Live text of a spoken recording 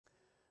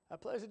A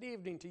pleasant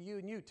evening to you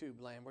in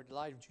YouTube land. We're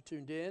delighted you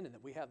tuned in and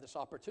that we have this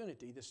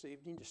opportunity this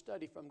evening to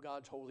study from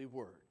God's holy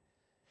word.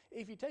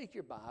 If you take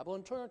your Bible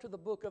and turn to the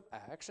book of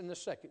Acts in the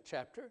 2nd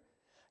chapter,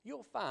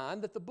 you'll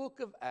find that the book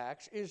of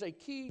Acts is a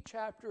key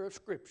chapter of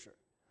Scripture.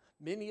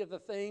 Many of the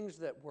things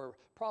that were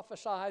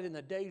prophesied in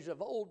the days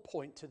of old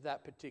point to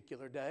that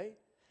particular day,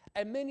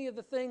 and many of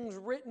the things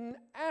written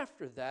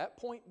after that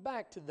point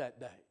back to that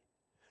day.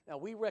 Now,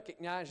 we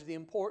recognize the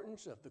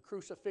importance of the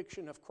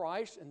crucifixion of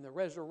Christ and the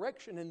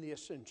resurrection and the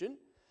ascension,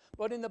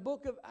 but in the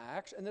book of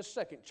Acts, in the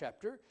 2nd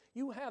chapter,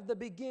 you have the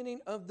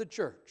beginning of the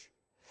church.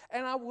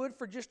 And I would,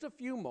 for just a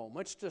few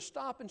moments, to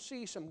stop and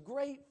see some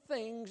great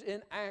things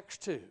in Acts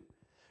 2.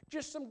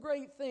 Just some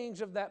great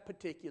things of that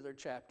particular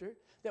chapter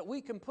that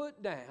we can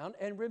put down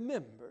and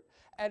remember.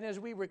 And as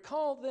we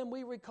recall them,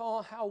 we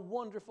recall how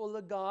wonderful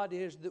the God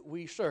is that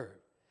we serve.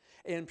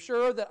 And I'm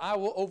sure that I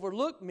will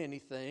overlook many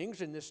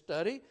things in this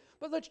study,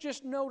 but let's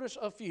just notice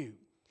a few.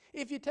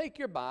 If you take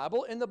your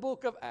Bible in the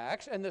book of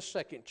Acts and the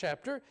 2nd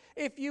chapter,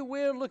 if you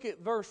will, look at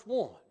verse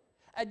 1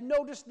 and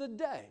notice the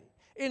day.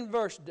 In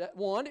verse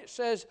 1 it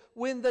says,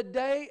 when the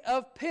day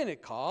of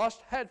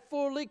Pentecost had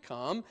fully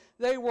come,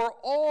 they were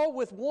all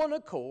with one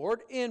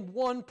accord in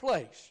one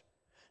place.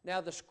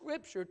 Now the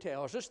Scripture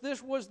tells us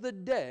this was the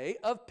day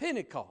of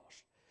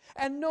Pentecost.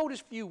 And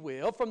notice, if you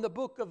will, from the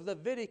book of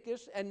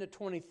Leviticus and the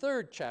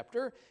 23rd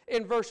chapter,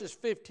 in verses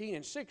 15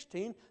 and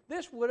 16,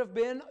 this would have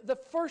been the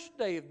first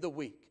day of the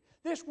week.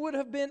 This would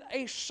have been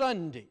a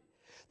Sunday.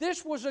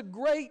 This was a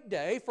great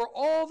day for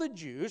all the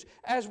Jews.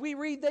 As we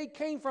read, they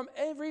came from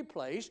every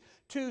place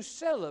to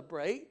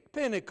celebrate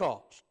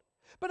Pentecost.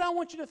 But I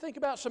want you to think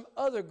about some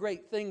other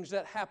great things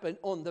that happened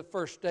on the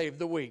first day of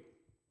the week.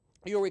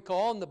 You'll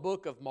recall in the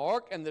book of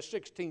Mark and the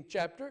 16th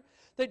chapter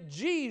that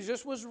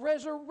Jesus was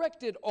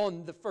resurrected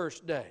on the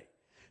first day.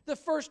 The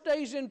first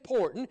day is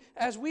important.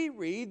 As we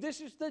read,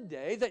 this is the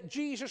day that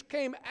Jesus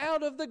came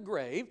out of the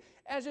grave,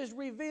 as is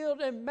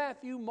revealed in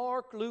Matthew,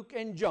 Mark, Luke,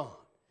 and John.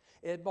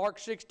 In Mark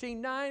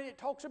 16:9, it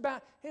talks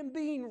about him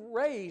being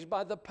raised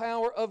by the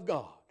power of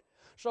God.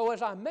 So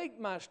as I make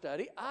my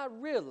study, I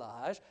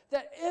realize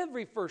that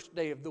every first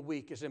day of the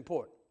week is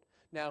important.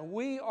 Now,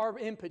 we are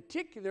in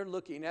particular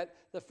looking at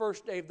the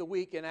first day of the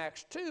week in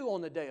Acts 2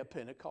 on the day of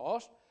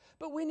Pentecost,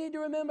 but we need to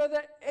remember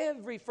that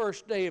every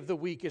first day of the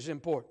week is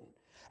important.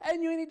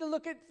 And you need to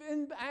look at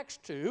in Acts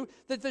 2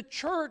 that the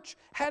church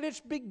had its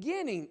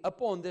beginning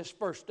upon this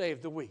first day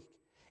of the week.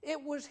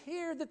 It was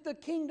here that the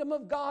kingdom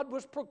of God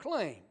was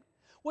proclaimed.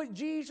 What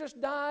Jesus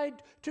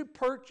died to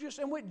purchase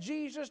and what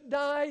Jesus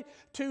died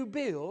to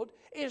build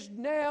is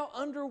now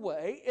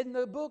underway in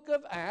the book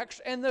of Acts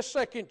and the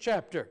 2nd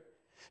chapter.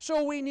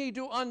 So we need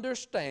to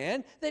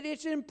understand that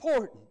it's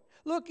important.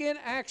 Look in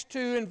Acts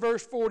 2 and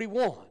verse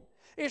 41.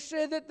 It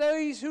said that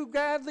those who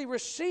gladly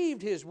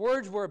received his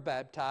words were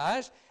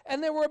baptized,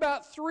 and there were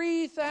about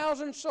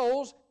 3,000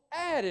 souls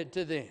added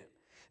to them.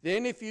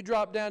 Then if you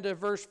drop down to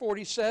verse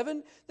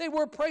 47, they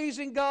were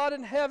praising God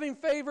and having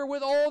favor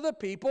with all the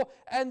people,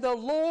 and the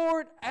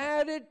Lord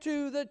added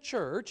to the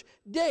church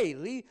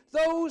daily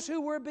those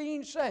who were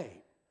being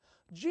saved.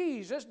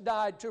 Jesus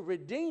died to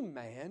redeem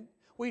man.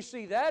 We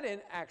see that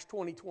in Acts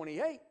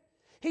 20:28.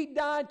 He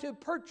died to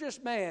purchase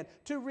man,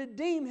 to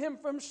redeem him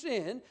from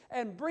sin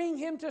and bring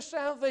him to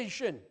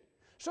salvation.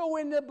 So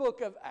in the book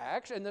of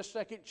Acts, in the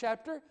 2nd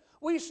chapter,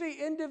 we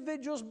see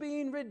individuals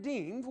being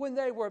redeemed when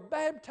they were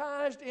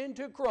baptized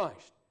into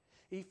Christ.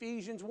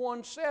 Ephesians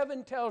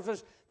 1:7 tells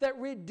us that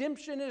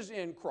redemption is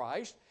in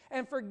Christ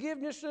and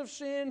forgiveness of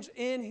sins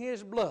in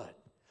his blood.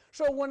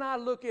 So when I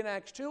look in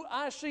Acts 2,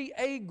 I see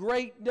a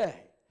great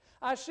day.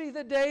 I see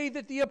the day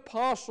that the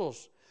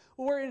apostles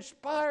were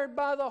inspired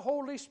by the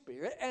Holy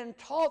Spirit and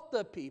taught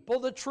the people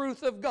the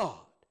truth of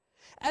God.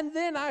 And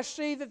then I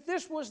see that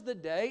this was the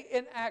day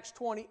in Acts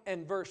 20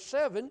 and verse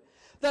 7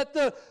 that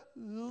the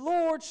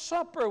Lord's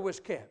Supper was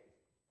kept.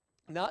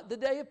 Not the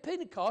day of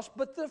Pentecost,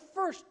 but the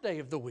first day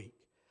of the week.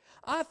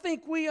 I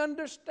think we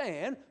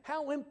understand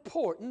how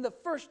important the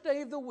first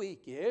day of the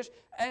week is,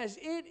 as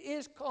it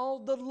is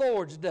called the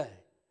Lord's Day.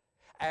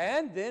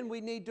 And then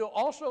we need to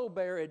also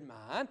bear in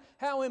mind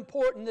how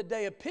important the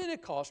day of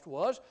Pentecost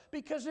was,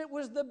 because it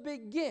was the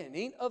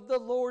beginning of the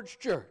Lord's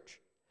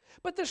church.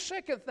 But the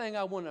second thing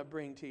I want to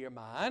bring to your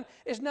mind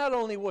is not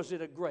only was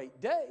it a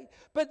great day,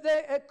 but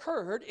they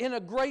occurred in a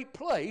great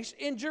place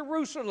in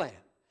Jerusalem.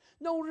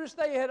 Notice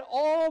they had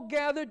all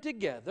gathered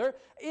together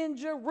in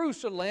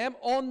Jerusalem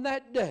on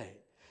that day.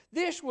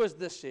 This was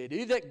the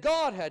city that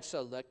God had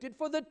selected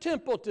for the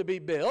temple to be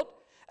built.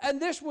 And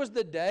this was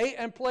the day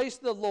and place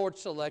the Lord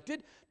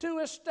selected to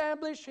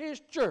establish his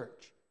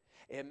church.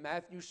 In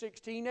Matthew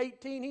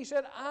 16:18, he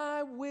said,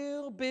 I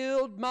will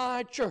build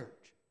my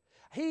church.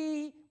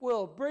 He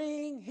will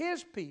bring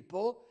his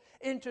people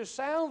into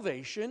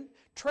salvation,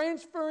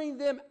 transferring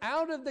them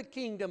out of the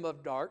kingdom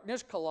of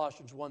darkness,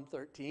 Colossians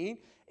 1:13,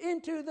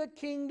 into the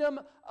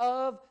kingdom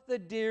of the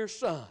dear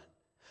Son.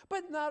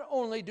 But not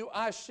only do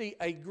I see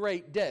a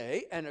great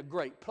day and a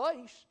great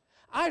place,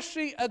 I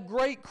see a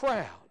great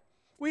crowd.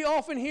 We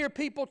often hear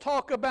people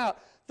talk about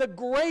the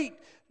great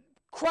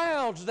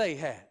crowds they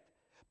had.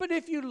 But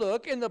if you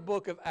look in the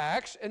book of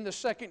Acts, in the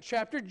 2nd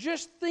chapter,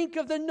 just think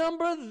of the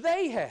number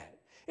they had.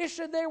 It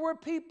said there were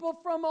people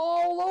from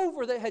all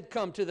over that had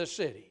come to the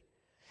city.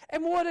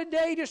 And what a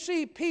day to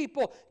see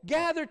people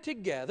gathered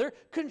together,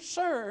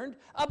 concerned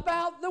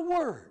about the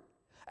Word.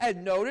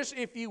 And notice,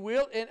 if you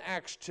will, in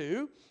Acts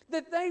 2,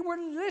 that they were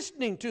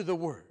listening to the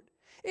Word.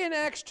 In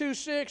Acts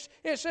 2:6,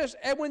 it says,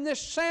 and when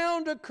this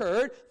sound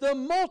occurred, the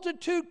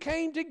multitude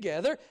came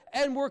together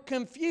and were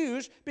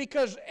confused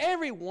because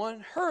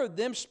everyone heard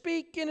them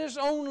speak in his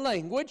own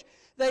language.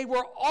 They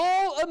were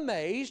all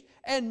amazed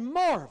and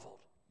marveled.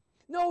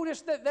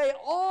 Notice that they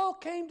all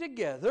came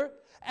together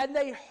and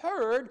they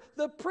heard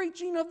the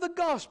preaching of the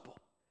gospel.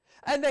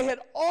 And they had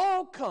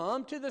all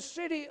come to the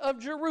city of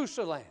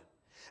Jerusalem.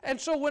 And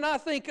so when I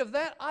think of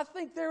that, I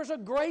think there's a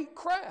great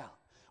crowd.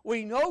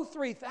 We know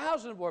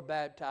 3,000 were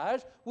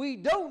baptized. We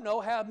don't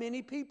know how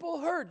many people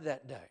heard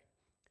that day.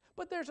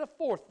 But there's a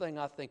fourth thing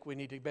I think we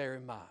need to bear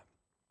in mind.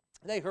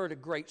 They heard a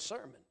great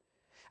sermon.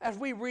 As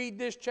we read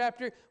this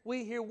chapter,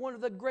 we hear one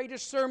of the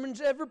greatest sermons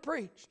ever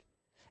preached.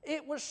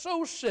 It was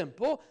so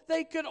simple,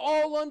 they could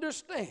all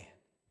understand.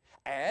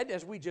 And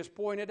as we just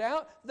pointed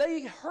out,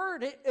 they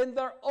heard it in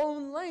their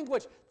own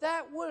language.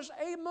 That was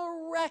a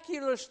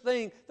miraculous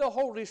thing the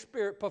Holy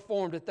Spirit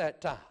performed at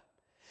that time.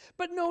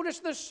 But notice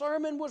the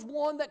sermon was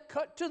one that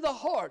cut to the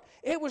heart.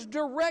 It was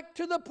direct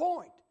to the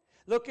point.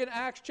 Look in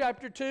Acts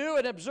chapter 2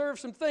 and observe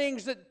some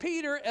things that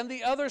Peter and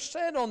the others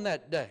said on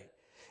that day.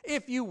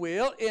 If you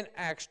will, in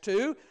Acts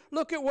 2,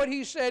 look at what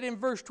he said in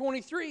verse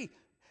 23.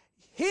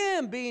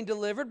 Him being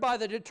delivered by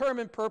the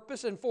determined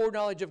purpose and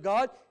foreknowledge of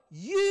God,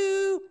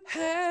 you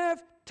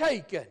have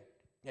taken.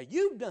 Now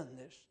you've done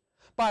this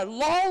by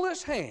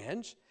lawless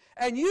hands,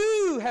 and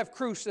you have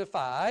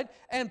crucified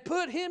and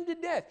put him to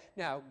death.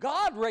 Now,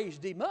 God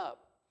raised him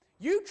up.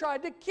 You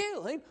tried to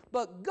kill him,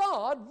 but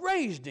God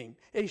raised him,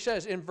 he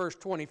says in verse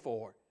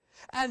 24.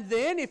 And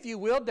then, if you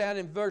will, down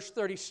in verse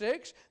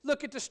 36,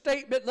 look at the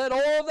statement, let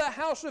all the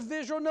house of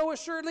Israel know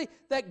assuredly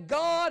that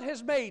God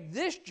has made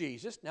this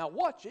Jesus, now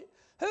watch it,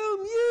 whom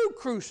you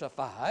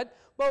crucified,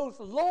 both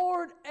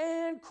Lord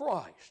and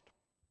Christ.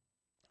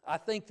 I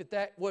think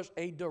that was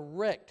a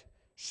direct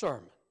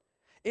sermon.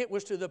 It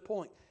was to the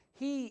point.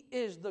 He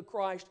is the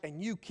Christ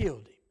and you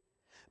killed him.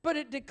 But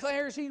it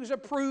declares he was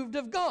approved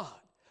of God.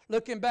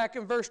 Looking back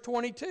in verse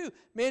 22,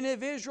 men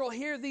of Israel,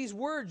 hear these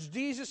words,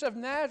 Jesus of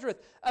Nazareth,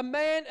 a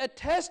man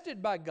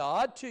attested by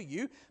God to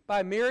you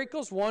by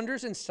miracles,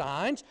 wonders, and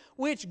signs,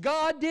 which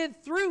God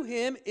did through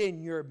him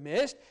in your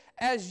midst,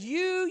 as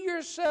you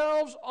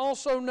yourselves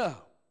also know.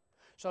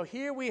 So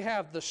here we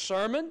have the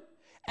sermon,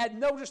 and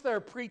notice they're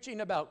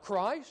preaching about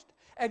Christ,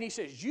 and he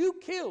says, you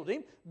killed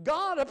him,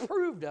 God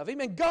approved of him,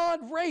 and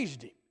God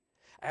raised him.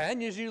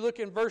 And as you look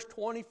in verse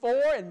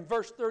 24 and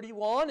verse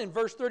 31 and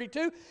verse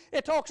 32,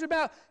 it talks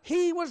about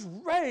he was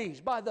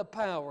raised by the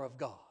power of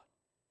God.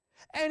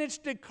 And it's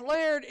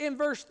declared in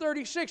verse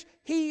 36,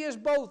 he is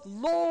both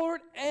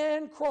Lord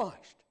and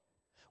Christ.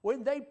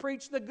 When they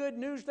preach the good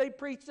news, they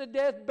preach the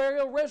death,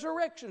 burial,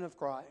 resurrection of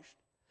Christ.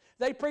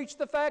 They preach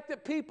the fact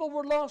that people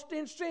were lost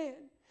in sin.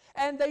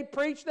 And they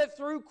preach that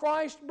through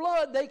Christ's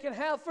blood they can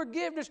have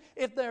forgiveness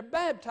if they're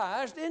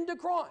baptized into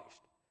Christ.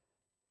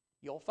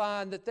 You'll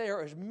find that there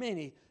are as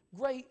many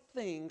great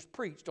things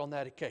preached on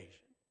that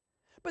occasion.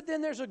 But then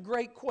there's a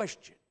great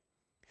question.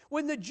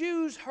 When the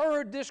Jews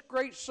heard this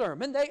great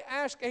sermon, they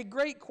asked a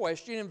great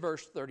question in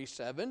verse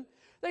 37.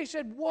 They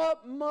said,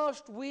 what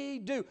must we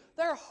do?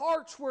 Their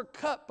hearts were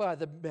cut by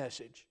the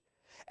message.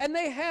 And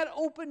they had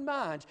open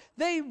minds.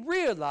 They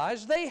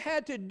realized they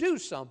had to do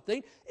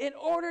something in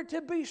order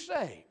to be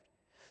saved.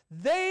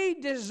 They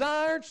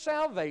desired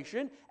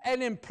salvation,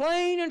 and in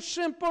plain and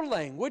simple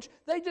language,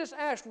 they just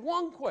asked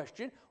one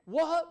question,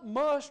 what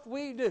must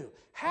we do?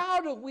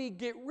 How do we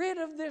get rid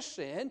of this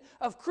sin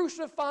of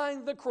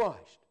crucifying the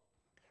Christ?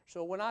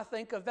 So when I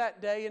think of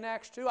that day in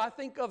Acts 2, I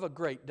think of a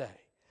great day.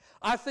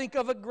 I think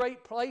of a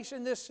great place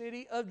in this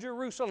city of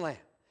Jerusalem.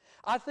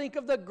 I think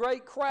of the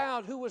great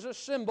crowd who was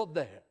assembled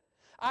there.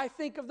 I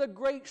think of the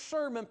great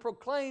sermon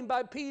proclaimed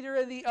by Peter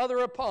and the other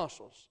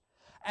apostles.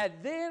 And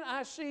then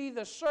I see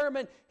the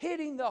sermon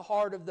hitting the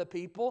heart of the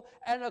people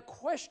and a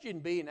question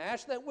being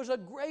asked that was a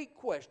great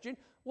question.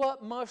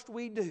 What must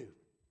we do?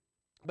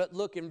 But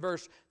look in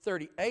verse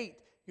 38,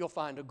 you'll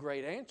find a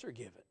great answer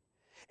given.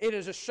 It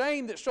is a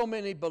shame that so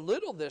many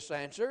belittle this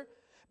answer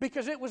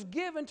because it was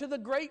given to the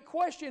great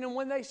question. And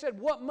when they said,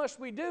 what must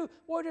we do?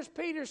 What does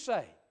Peter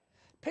say?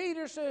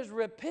 Peter says,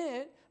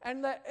 repent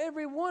and let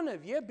every one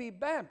of you be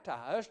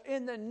baptized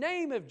in the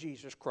name of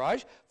Jesus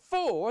Christ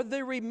for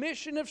the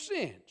remission of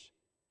sins.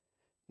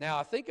 Now,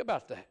 I think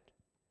about that.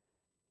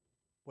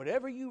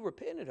 Whatever you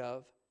repented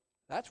of,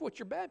 that's what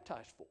you're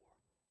baptized for.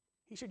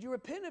 He said, you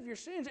repent of your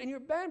sins and you're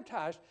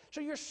baptized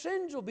so your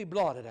sins will be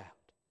blotted out.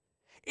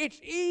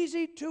 It's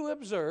easy to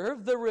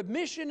observe the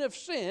remission of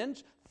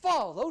sins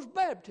follows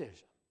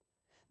baptism.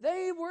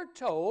 They were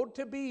told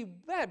to be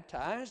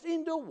baptized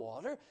into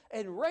water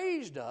and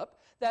raised up,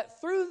 that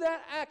through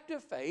that act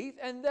of faith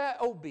and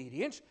that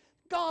obedience,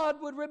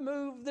 God would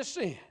remove the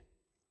sin.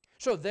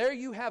 So there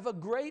you have a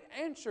great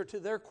answer to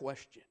their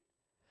question.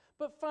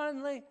 But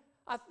finally,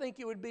 I think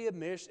it would be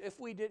amiss if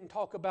we didn't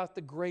talk about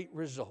the great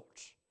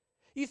results.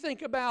 You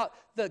think about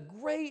the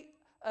great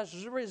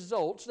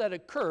results that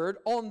occurred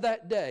on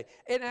that day.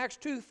 In Acts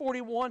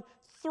 2:41,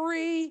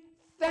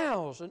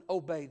 3,000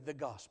 obeyed the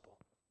gospel.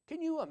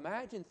 Can you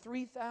imagine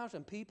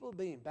 3,000 people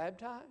being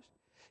baptized?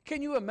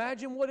 Can you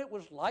imagine what it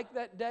was like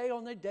that day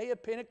on the day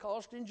of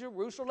Pentecost in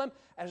Jerusalem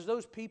as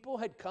those people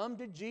had come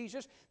to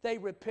Jesus? They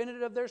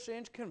repented of their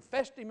sins,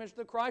 confessed Him as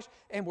the Christ,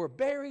 and were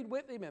buried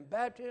with Him in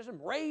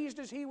baptism, raised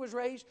as He was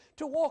raised,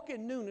 to walk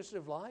in newness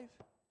of life.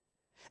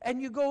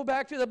 And you go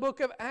back to the book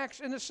of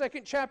Acts in the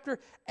 2nd chapter,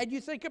 and you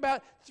think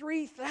about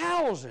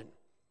 3,000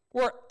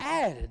 were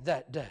added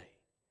that day.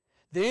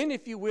 Then,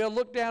 if you will,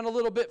 look down a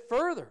little bit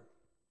further.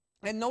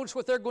 And notice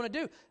what they're going to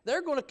do.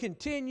 They're going to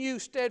continue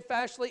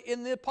steadfastly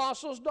in the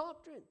apostles'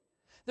 doctrine.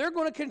 They're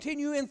going to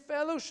continue in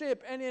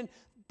fellowship and in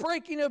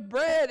breaking of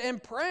bread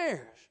and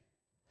prayers.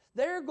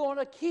 They're going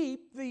to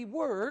keep the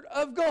Word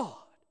of God.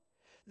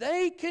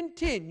 They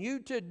continue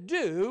to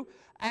do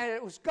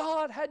as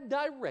God had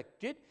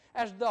directed,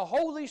 as the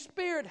Holy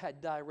Spirit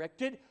had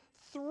directed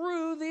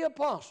through the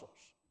apostles.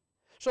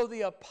 So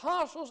the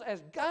apostles,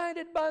 as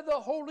guided by the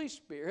Holy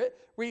Spirit,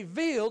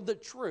 revealed the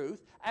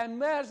truth,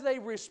 and as they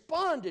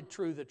responded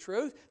to the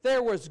truth,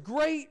 there was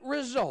great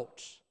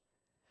results.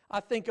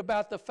 I think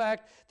about the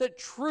fact that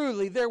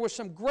truly there were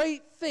some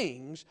great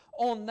things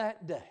on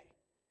that day.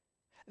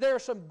 There are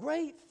some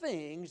great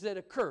things that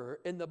occur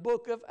in the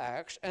book of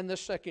Acts and the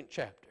 2nd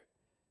chapter.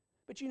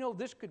 But you know,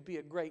 this could be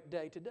a great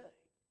day today.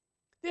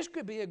 This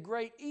could be a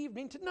great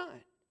evening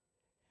tonight.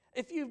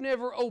 If you've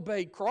never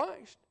obeyed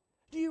Christ,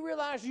 do you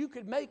realize you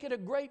could make it a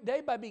great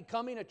day by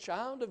becoming a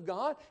child of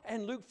God?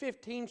 And Luke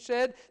 15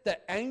 said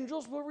that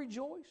angels will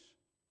rejoice.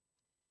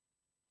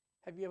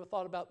 Have you ever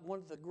thought about one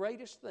of the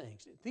greatest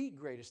things, the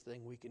greatest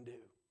thing we can do,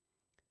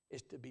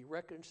 is to be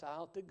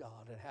reconciled to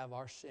God and have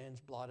our sins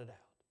blotted out?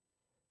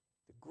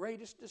 The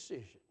greatest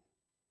decision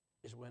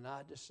is when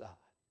I decide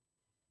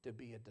to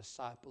be a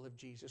disciple of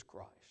Jesus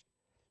Christ,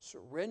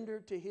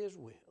 surrender to His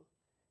will,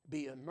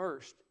 be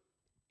immersed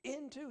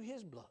into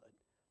His blood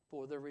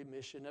for the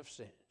remission of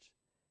sins,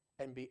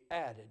 and be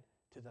added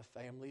to the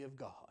family of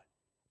God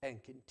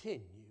and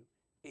continue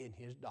in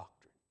His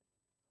doctrine.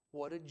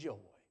 What a joy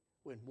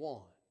when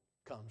one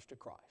comes to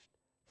Christ.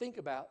 Think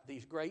about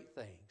these great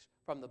things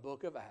from the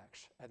book of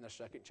Acts and the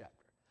 2nd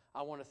chapter.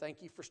 I want to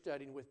thank you for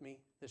studying with me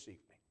this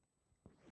evening.